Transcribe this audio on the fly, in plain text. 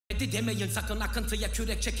bitti demeyin sakın, akıntıya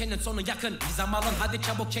kürek çekenin sonu yakın. Nizam alın hadi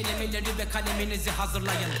çabuk, kelimeleri ve kaleminizi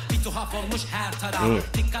hazırlayın. Bir tuhaf olmuş her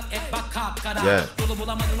taraf, dikkat et bak kapkara. Yolu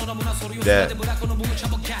bulamadın ona buna soruyorsun, hadi bırak onu bunu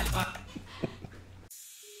çabuk gel bak.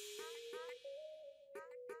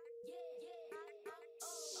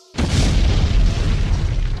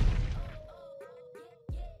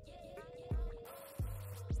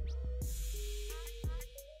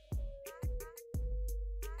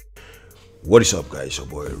 What is up, guys?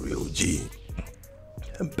 Your boy RealGee.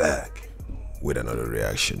 I'm back with another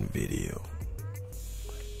reaction video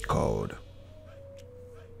called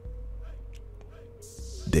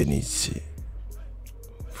Denizci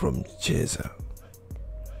from Ceza.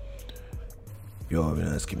 You all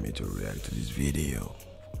been asking me to react to this video.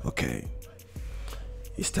 Okay,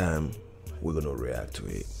 this time we're gonna react to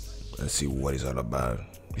it and see what it's all about.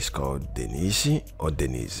 It's called Denizci or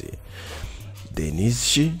Denizci.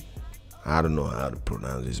 Denizci. I don't know how to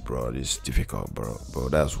pronounce this, bro. It's difficult, bro.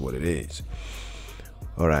 But that's what it is.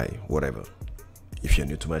 Alright, whatever. If you're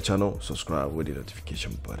new to my channel, subscribe with the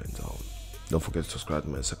notification button on. Don't forget to subscribe to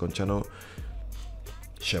my second channel.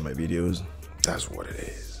 Share my videos. That's what it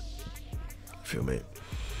is. Feel me?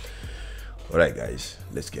 Alright, guys.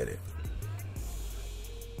 Let's get it.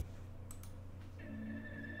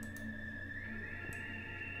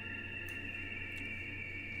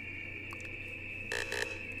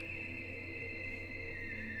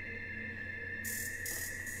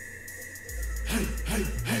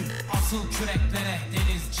 Asıl küreklere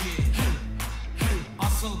denizci,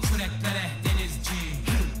 asıl küreklere denizci.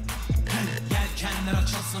 Yelkenler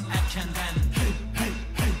açılsın erkenden,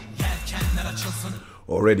 yelkenler açılsın.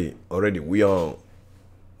 Already, we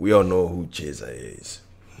all know who Ceza is.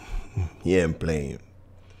 He ain't playing.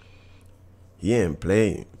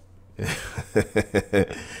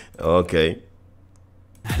 Okay,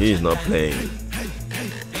 he's not playing.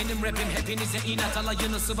 Rapim hepinize inat,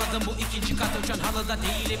 alayını sıvadım bu ikinci kat. Uçan halıda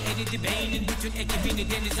değilim, eridi beynin bütün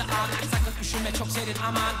ekibini denize al. Sakın üşüme çok serin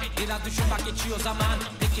aman, biraz düşün bak geçiyor zaman.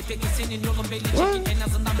 Peki senin yolun belli, çekin en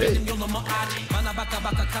azından benim yolumu aç. Bana baka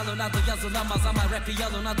baka kalın, adı yazılamaz ama rapi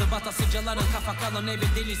yalın, adı batasıcaların kafa kalın. Evin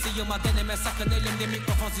delisi yılma deneme sakın, elimde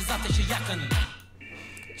mikrofon siz ateşi yakın.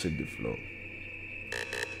 Check the flow.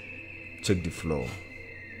 Check the flow.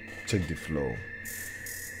 Check the flow.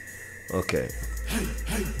 Okay.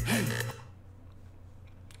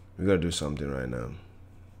 We gotta do something right now.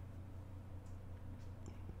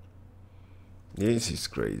 This is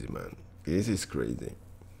crazy, man. This is crazy.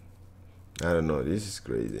 I don't know. This is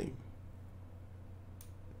crazy.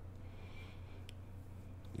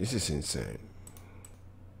 This is insane.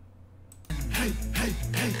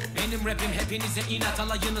 Benim rapim hepinize inat,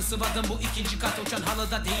 alayını sıvadım bu ikinci kat. Uçan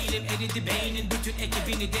halıda değilim, eridi beynin bütün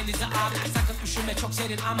ekibini denize al. Sakın üşüme çok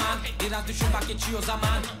serin aman, biraz düşün bak geçiyor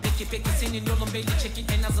zaman. Peki senin yolun belli, çekin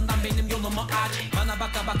en azından benim yolumu aç. Bana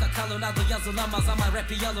baka baka kalın, adı yazılamaz ama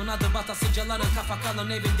rapi yalın, adı batasıcaların kafa kalın.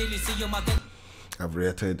 Evin delisi yılma I've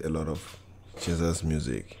reacted a lot of Ceza's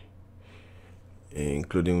music,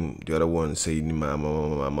 including the other one saying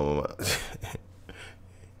mama.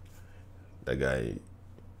 That guy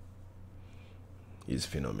is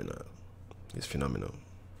phenomenal. He's phenomenal.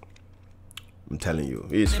 I'm telling you,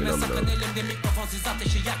 he's phenomenal. Elimde mikrofon siz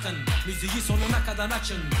ateşi yakın. Müziği sonuna kadar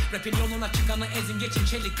açın. Rapin yoluna çıkanı ezin geçin.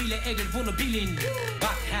 Çelik bile erir bunu bilin.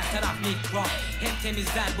 Bak her taraf mikro, hep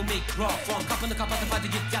temizler bu mikrofon. Kapını kapatıp hadi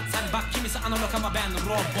git yat sen. Bak kimisi analog ama ben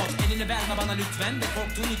robot. Elini verme bana lütfen. Ve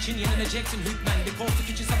korktuğun için yenileceksin hükmen. Bir koltuk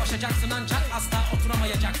için savaşacaksın ancak asla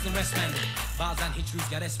oturamayacaksın resmen. Bazen hiç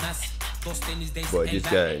rüzgar esmez. Dost denizdeyse But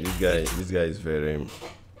this guy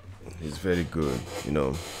is very good, you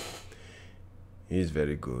know. He's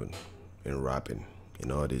very good in rapping,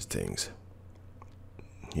 in all these things.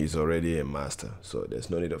 He's already a master, so there's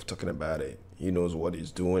no need of talking about it. He knows what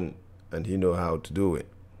he's doing, and he knows how to do it.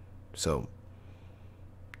 So,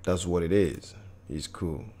 that's what it is. He's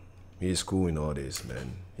cool. He's cool in all this,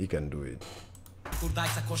 man. He can do it.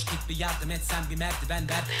 Buradaysa koş git bir yardım et, sen bir merdiven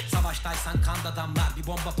ver. Savaştaysan kanda damlar, bir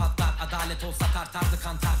bomba patlar. Adalet olsa tartardı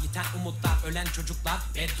kantar. Yiten umutlar, ölen çocuklar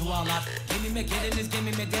ve dualar. Gemime geliniz,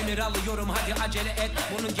 gemime demir alıyorum, hadi acele et.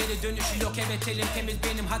 Bunun geri dönüşü yok, evet elim temiz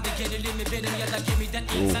benim. Hadi gerilimi benim ya da gemiden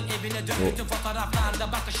insan evine dön. Bütün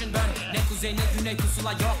fotoğraflarda bakışın bön. Ne kuzey ne güney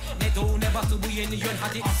pusula yok, ne doğu ne batı bu yeni yön.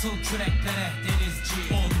 Hadi asıl küreklere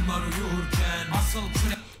denizci, onlar uyurken asıl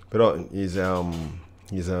kürek. But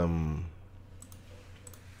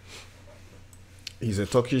he's a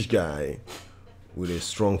Turkish guy with a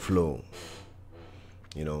strong flow.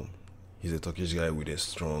 You know, he's a Turkish guy with a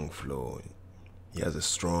strong flow. He has a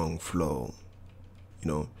strong flow.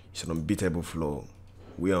 You know, it's an unbeatable flow.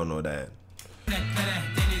 We all know that.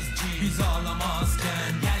 Biz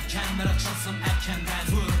ağlamazken yelkenler açılsın erkenden,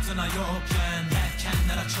 fırtına yokken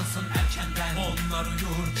yelkenler açılsın erkenden, onlar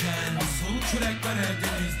uyurken asıl küreklere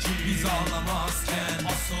denizci. Biz ağlamazken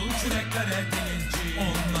asıl küreklere denizci,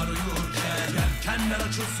 onlar uyurken yelkenler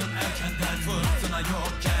açılsın erkenden, fırtına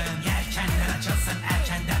yokken yelkenler açılsın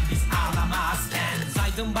erkenden, biz ağlamazken.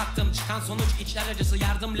 Saydım baktım çıkan sonuç içler acısı,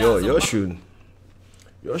 yardım lazım.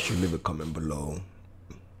 You should leave a comment below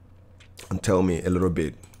and tell me a little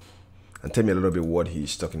bit what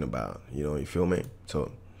he's talking about, you know, you feel me?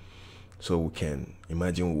 So we can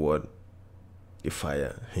imagine what the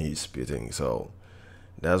fire he's spitting. So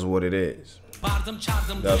that's what it is. Bağırdım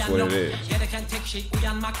çağırdım diyen yok. Gereken tek şey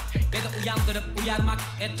uyanmak ve de uyandırıp uyarmak.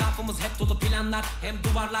 Etrafımız hep dolu planlar, hem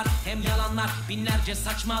duvarlar hem yalanlar. Binlerce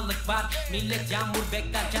saçmalık var. Millet yağmur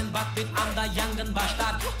beklerken bak bir anda yangın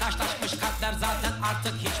başlar. Taşlaşmış kalpler zaten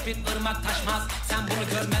artık hiçbir ırmak taşmaz. Sen bunu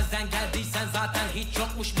görmezden geldiysen zaten hiç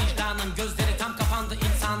yokmuş vicdanın. Gözleri tam kapandı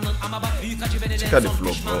insanlığın, ama bak büyük acı verir en son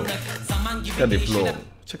pişmanlık. Zaman gibi değişir.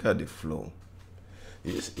 Check out the flow.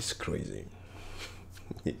 It's crazy.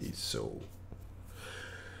 It's so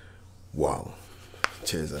wow.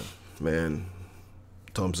 Ceza, man,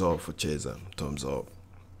 thumbs up for Ceza. Thumbs up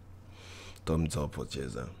for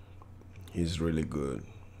Ceza. He's really good.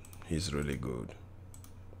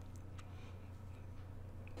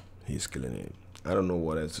 He's killing it. I don't know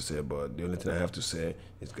what else to say, but the only thing I have to say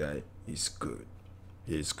is, guy, he's good.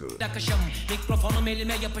 He's good. Yakışım, mikrofonum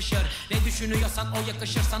elime yapışır. Ne düşünüyorsan o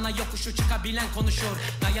yakışır. Sana yokuşu çıkabilen konuşur.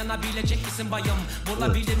 Dayanabilecek misin bayım?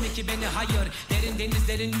 Bulabilir mi ki beni? Hayır. Derin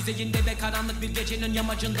denizlerin yüzeyinde ve karanlık bir gecenin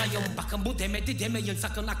yamacındayım. Bakın bu demedi demeyin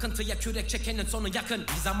sakın, akıntıya kürek çekenin sonu yakın.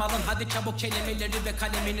 Nizam alın hadi çabuk kelimeleri ve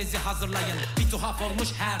kaleminizi hazırlayın. Bir tuhaf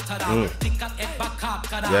olmuş her taraf. Dikkat et bak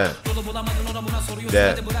kapkara. Yolu bulamadın ona buna soruyorsun.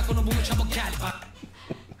 Hadi bırak onu bunu çabuk gel bak.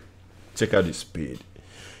 Check out the speed.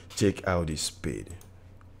 Check out the speed.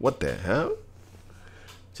 What the hell?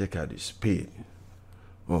 Check out the speed.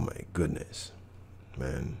 Oh my goodness.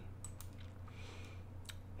 Man.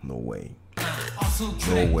 No way.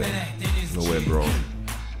 No way. No way, bro.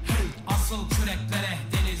 Asıl küreklere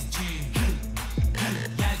denizci.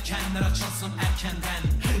 Yelkenler açılsın erkenden.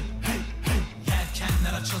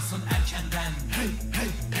 Yelkenler açılsın erkenden.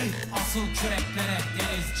 Asıl küreklere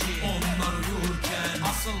denizci. Onlar uyurken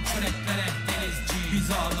asıl küreklere denizci.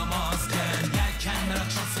 Biz ağlamazken yelkenler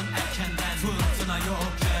açılsın erkenden, fırtına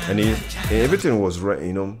yokken. And everything was right,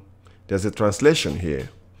 you know. There's a translation here.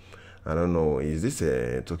 I don't know, is this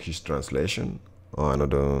a Turkish translation or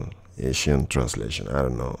another Asian translation? I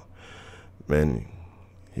don't know. Man,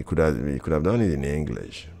 he could have done it in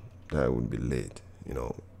English. That would be late, you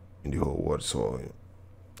know, in the whole world, so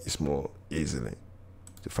it's more easily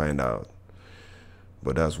to find out.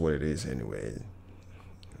 But that's what it is anyway.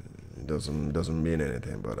 It doesn't mean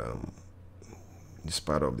anything, but it's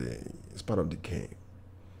part of the game.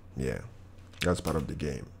 Yeah, that's part of the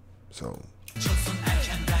game. So. Açılsın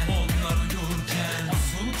erkenden, onlar uyurken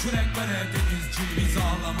asıl küreklere denizci. Biz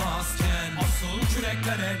ağlamazken asıl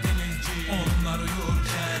küreklere denizci. Onlar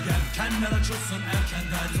uyurken yelkenler açılsın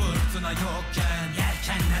erkenden, fırtına yokken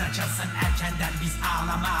yelkenler açılsın erkenden, biz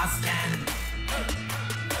ağlamazken.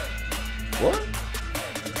 What?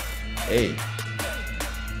 Hey.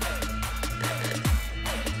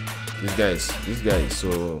 This guy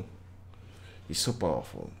is so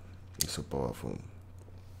powerful. He's so powerful.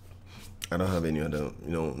 I don't have any other, you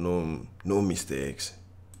know, no mistakes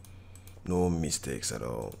at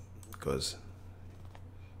all, because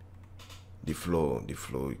the flow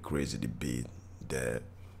crazy, the beat, that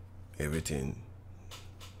everything.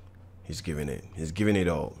 He's giving it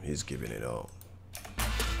all.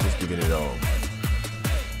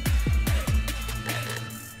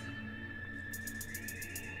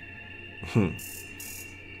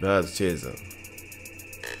 That's Ceza.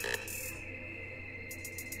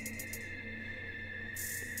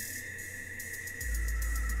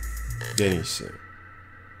 Denizci.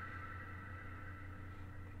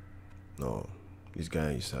 No, this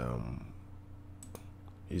guy is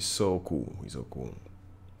he's so cool.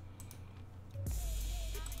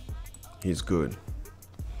 He's good.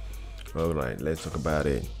 All right, let's talk about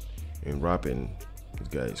it. In rapping, this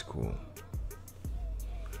guy is cool.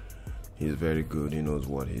 He's very good. He knows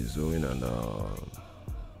what he's doing, and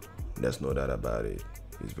there's no doubt about it.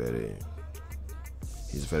 He's very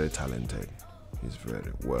talented. He's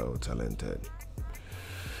very well talented.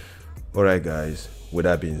 All right, guys. With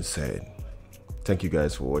that being said, thank you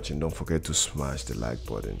guys for watching. Don't forget to smash the like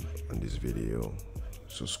button on this video.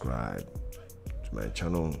 Subscribe to my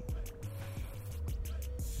channel.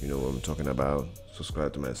 You know what I'm talking about.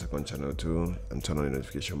 Subscribe to my second channel too, and turn on the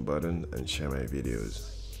notification button and share my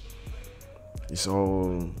videos. It's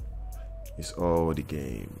all the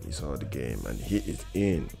game. It's all the game, and he is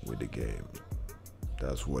in with the game.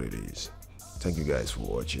 That's what it is. Thank you guys for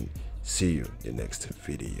watching. See you in the next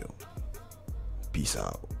video. Peace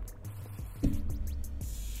out.